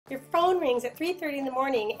Your phone rings at 3:30 in the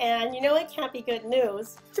morning and you know it can't be good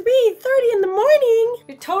news. 3:30 in the morning?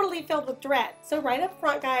 You're totally filled with dread. So right up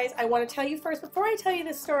front, guys, I want to tell you first, before I tell you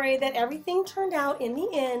this story, that everything turned out in the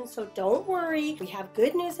end, so don't worry. We have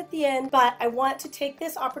good news at the end, but I want to take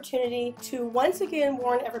this opportunity to once again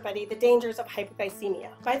warn everybody the dangers of hypoglycemia.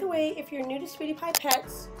 By the way, if you're new to Sweetie Pie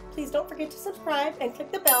Pets, please don't forget to subscribe and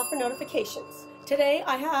click the bell for notifications. Today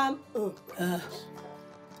I have,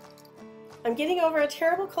 I'm getting over a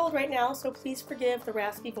terrible cold right now, so please forgive the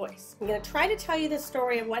raspy voice. I'm going to try to tell you the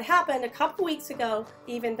story of what happened a couple weeks ago,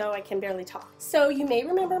 even though I can barely talk. So you may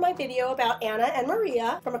remember my video about Anna and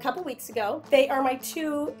Maria from a couple weeks ago. They are my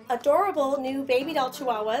two adorable new baby doll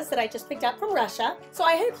Chihuahuas that I just picked up from Russia. So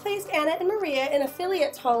I had placed Anna and Maria in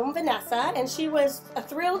affiliate's home, Vanessa, and she was a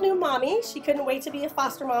thrilled new mommy. She couldn't wait to be a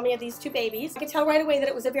foster mommy of these two babies. I could tell right away that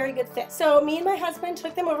it was a very good fit. So me and my husband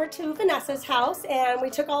took them over to Vanessa's house, and we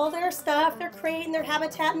took all of their stuff, their crate and their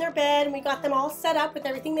habitat and their bed, and we got them all set up with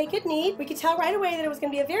everything they could need. We could tell right away that it was going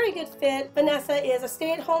to be a very good fit. Vanessa is a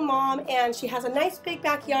stay-at-home mom, and she has a nice big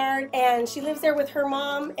backyard, and she lives there with her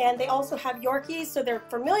mom, and they also have Yorkies, so they're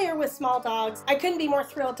familiar with small dogs. I couldn't be more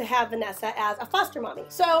thrilled to have Vanessa as a foster mommy.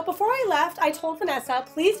 So before I left, I told Vanessa,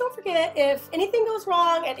 please don't forget, if anything goes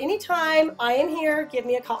wrong at any time, I am here, give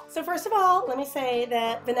me a call. So first of all, let me say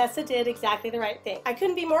that Vanessa did exactly the right thing. I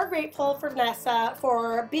couldn't be more grateful for Vanessa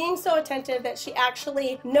for being so attentive that she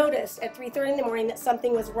actually noticed at 3:30 in the morning that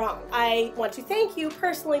something was wrong. I want to thank you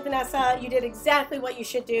personally, Vanessa. You did exactly what you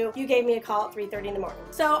should do. You gave me a call at 3:30 in the morning.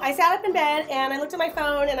 So I sat up in bed and I looked at my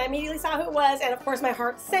phone and I immediately saw who it was, and of course my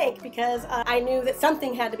heart sank because I knew that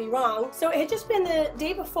something had to be wrong. So it had just been the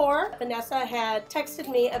day before. Vanessa had texted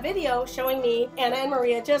me a video showing me Anna and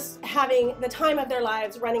Maria just having the time of their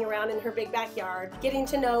lives running around in her big backyard, getting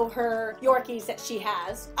to know her Yorkies that she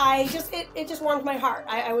has. It just warmed my heart.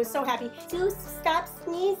 I was so happy. Stop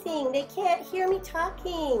sneezing. They can't hear me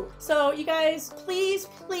talking. So you guys, please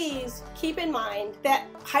keep in mind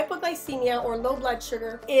that hypoglycemia or low blood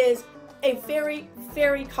sugar is a very,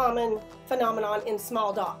 very common phenomenon in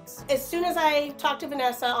small dogs. As soon as I talked to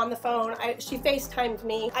Vanessa on the phone, she FaceTimed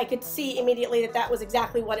me. I could see immediately that that was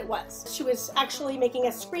exactly what it was. She was actually making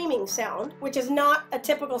a screaming sound, which is not a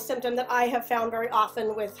typical symptom that I have found very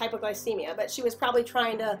often with hypoglycemia, but she was probably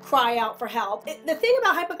trying to cry out for help. The thing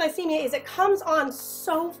about hypoglycemia is it comes on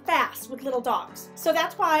so fast with little dogs. So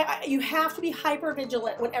that's why you have to be hyper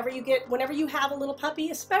vigilant whenever you have a little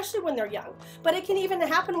puppy, especially when they're young. But it can even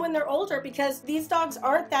happen when they're older, because these dogs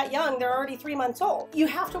aren't that young. They're already 3 months old. You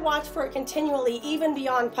have to watch for it continually, even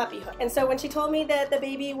beyond puppyhood. And so when she told me that the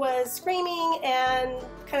baby was screaming and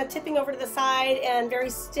kind of tipping over to the side and very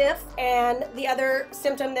stiff, and the other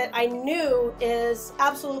symptom that I knew is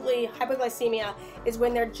absolutely hypoglycemia is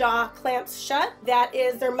when their jaw clamps shut. That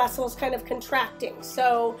is their muscles kind of contracting.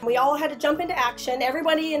 So we all had to jump into action.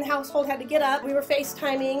 Everybody in the household had to get up. We were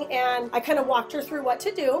FaceTiming and I kind of walked her through what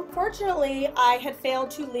to do. Fortunately, I had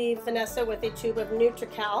failed to leave Vanessa with a tube of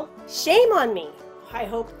Nutrical. Shame on me. I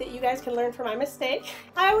hope that you guys can learn from my mistake.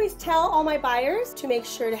 I always tell all my buyers to make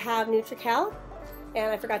sure to have Nutrical,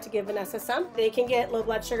 and I forgot to give Vanessa some. They can get low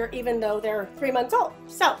blood sugar even though they're 3 months old.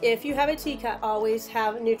 So if you have a teacup, always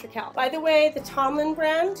have Nutrical. By the way, the Tomlin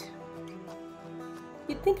brand,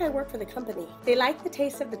 you'd think I work for the company. They like the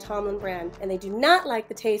taste of the Tomlin brand, and they do not like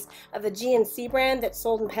the taste of the GNC brand that's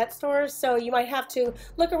sold in pet stores, so you might have to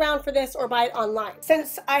look around for this or buy it online.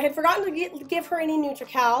 Since I had forgotten to give her any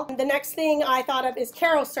Nutrical, the next thing I thought of is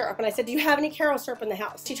Karo syrup, and I said, do you have any Karo syrup in the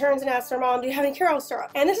house? She turns and asks her mom, do you have any Karo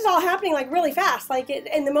syrup? And this is all happening like really fast, like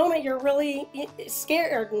in the moment you're really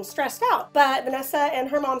scared and stressed out. But Vanessa and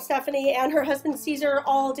her mom Stephanie and her husband Caesar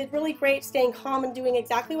all did really great, staying calm and doing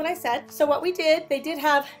exactly what I said. So what we did, they did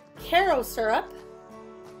have Karo syrup.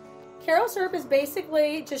 Karo syrup is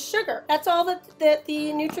basically just sugar. That's all that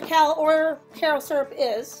the Nutrical or Karo syrup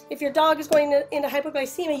is. If your dog is going into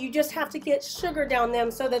hypoglycemia, you just have to get sugar down them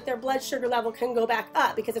so that their blood sugar level can go back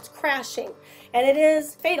up, because it's crashing and it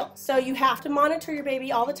is fatal. So you have to monitor your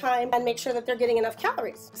baby all the time and make sure that they're getting enough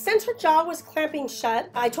calories. Since her jaw was clamping shut,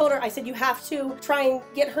 I told her, I said, you have to try and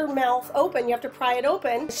get her mouth open. You have to pry it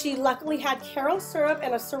open. She luckily had Karo syrup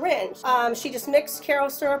and a syringe. She just mixed Karo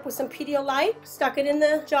syrup with some Pedialyte, stuck it in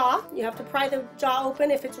the jaw. You have to pry the jaw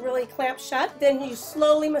open if it's really clamped shut. Then you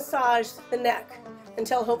slowly massage the neck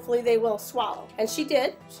until hopefully they will swallow. And she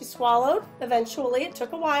did. She swallowed eventually. It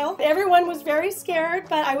took a while. Everyone was very scared,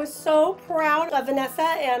 but I was so proud of Vanessa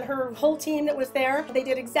and her whole team that was there. They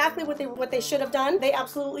did exactly what they should have done. They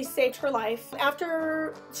absolutely saved her life.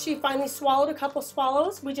 After she finally swallowed a couple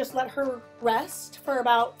swallows, we just let her rest for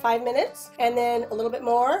about 5 minutes, and then a little bit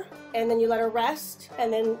more, and then you let her rest,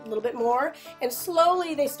 and then a little bit more, and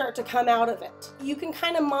slowly they start to come out of it. You can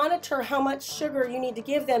kind of monitor how much sugar you need to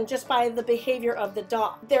give them just by the behavior of the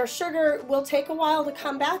dog. Their sugar will take a while to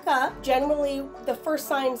come back up. Generally, the first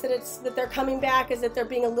signs that they're coming back is that they're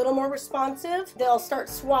being a little more responsive. They'll start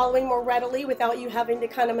swallowing more readily without you having to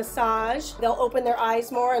kind of massage. They'll open their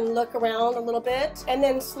eyes more and look around a little bit, and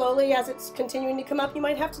then slowly, as it's continuing to come up, you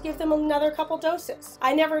might have to give them another couple doses.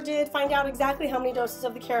 I never did find out exactly how many doses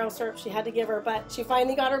of the Caro syrup she had to give her, but she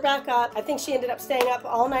finally got her back up. I think she ended up staying up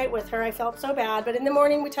all night with her. I felt so bad, but in the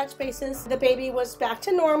morning we touched bases. The baby was back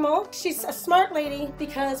to normal. She's a smart lady,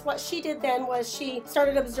 because what she did then was she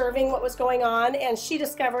started observing what was going on, and she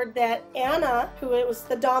discovered that Anna, who was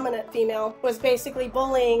the dominant female, was basically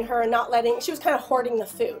bullying her and not letting, she was kind of hoarding the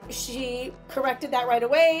food. She corrected that right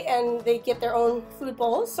away, and they get their own food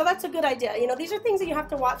bowls. So that's a good idea. You know, these are things that you have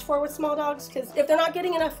to watch for with small dogs, because if they're not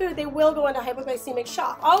getting enough food, they will go into hypoglycemic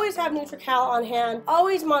shock. Always have NutriCal on hand.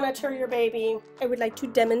 Always monitor your baby. I would like to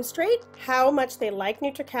demonstrate how much they like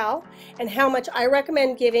NutriCal and how much I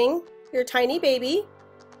recommend giving your tiny baby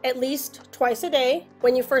at least twice a day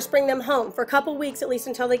when you first bring them home, for a couple weeks at least,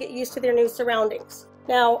 until they get used to their new surroundings.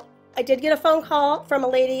 Now, I did get a phone call from a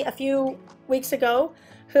lady a few weeks ago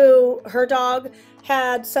who her dog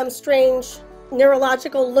had some strange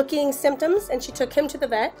neurological looking symptoms, and she took him to the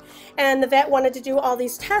vet, and the vet wanted to do all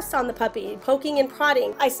these tests on the puppy, poking and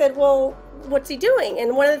prodding. I said, well, what's he doing?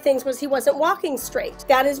 And one of the things was he wasn't walking straight.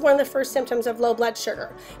 That is one of the first symptoms of low blood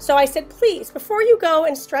sugar. So I said, please, before you go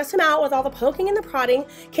and stress him out with all the poking and the prodding,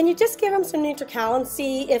 can you just give him some NutriCal and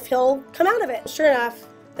see if he'll come out of it? Sure enough,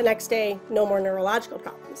 the next day, no more neurological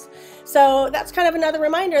problems. So that's kind of another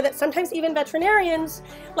reminder that sometimes even veterinarians,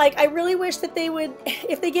 like, I really wish that they would,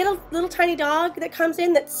 if they get a little tiny dog that comes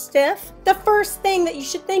in that's stiff, the first thing that you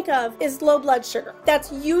should think of is low blood sugar. That's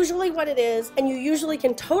usually what it is, and you usually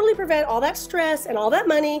can totally prevent all that stress and all that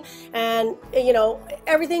money and, you know,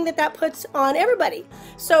 everything that puts on everybody.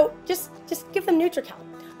 So just give them NutriCal.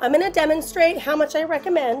 I'm going to demonstrate how much I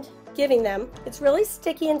recommend giving them. It's really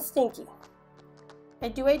sticky and stinky. I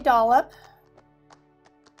do a dollop.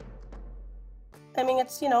 I mean,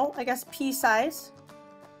 it's, you know, I guess pea size.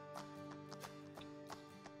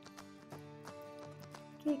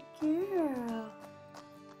 Good girl.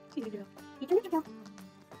 Good girl. Good girl.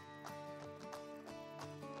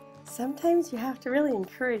 Sometimes you have to really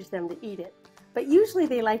encourage them to eat it, but usually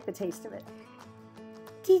they like the taste of it.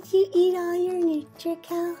 Did you eat all your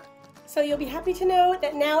NutriCal? So you'll be happy to know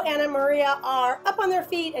that now Anna and Maria are up on their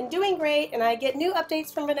feet and doing great, and I get new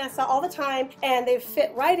updates from Vanessa all the time, and they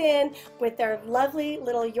fit right in with their lovely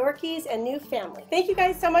little Yorkies and new family. Thank you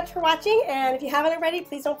guys so much for watching, and if you haven't already,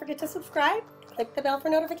 please don't forget to subscribe. Click the bell for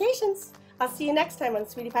notifications. I'll see you next time on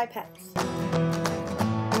Sweetie Pie Pets.